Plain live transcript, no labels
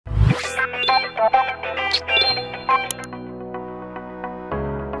A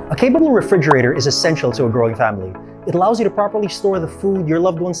capable refrigerator is essential to a growing family. It allows you to properly store the food your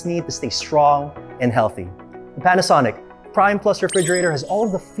loved ones need to stay strong and healthy. The Panasonic Prime Plus refrigerator has all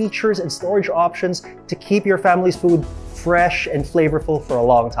of the features and storage options to keep your family's food fresh and flavorful for a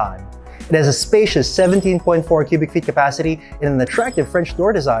long time. It has a spacious 17.4 cubic feet capacity and an attractive French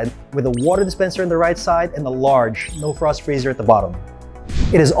door design with a water dispenser on the right side and a large no-frost freezer at the bottom.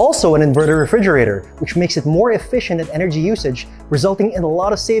 It is also an inverter refrigerator, which makes it more efficient at energy usage, resulting in a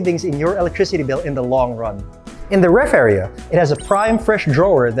lot of savings in your electricity bill in the long run. In the ref area, it has a prime fresh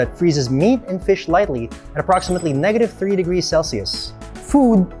drawer that freezes meat and fish lightly at approximately -3 degrees Celsius.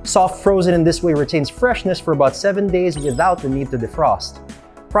 Food, soft frozen in this way, retains freshness for about 7 days without the need to defrost.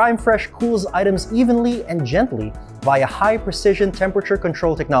 Prime Fresh cools items evenly and gently via high-precision temperature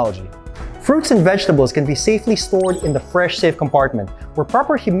control technology. Fruits and vegetables can be safely stored in the Fresh Safe compartment, where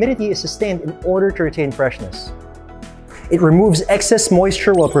proper humidity is sustained in order to retain freshness. It removes excess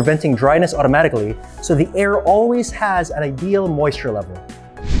moisture while preventing dryness automatically, so the air always has an ideal moisture level.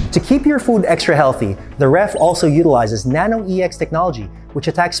 To keep your food extra healthy, the ref also utilizes Nano-EX technology, which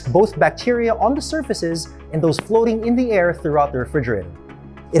attacks both bacteria on the surfaces and those floating in the air throughout the refrigerator.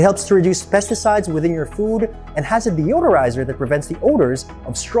 It helps to reduce pesticides within your food and has a deodorizer that prevents the odors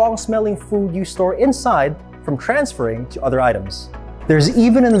of strong-smelling food you store inside from transferring to other items. There's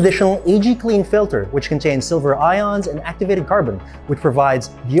even an additional AG Clean filter, which contains silver ions and activated carbon, which provides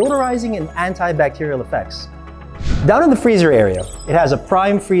deodorizing and antibacterial effects. Down in the freezer area, it has a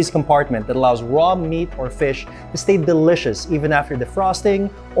prime freeze compartment that allows raw meat or fish to stay delicious even after defrosting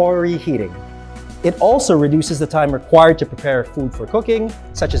or reheating. It also reduces the time required to prepare food for cooking,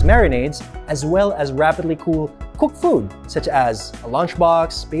 such as marinades, as well as rapidly cool cooked food, such as a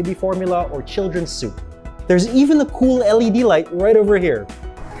lunchbox, baby formula, or children's soup. There's even a cool LED light right over here.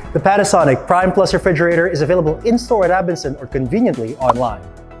 The Panasonic Prime Plus refrigerator is available in-store at Abenson or conveniently online.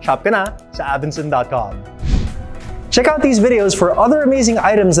 Shop ka na sa abenson.com. Check out these videos for other amazing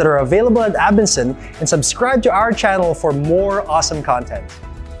items that are available at Abenson and subscribe to our channel for more awesome content.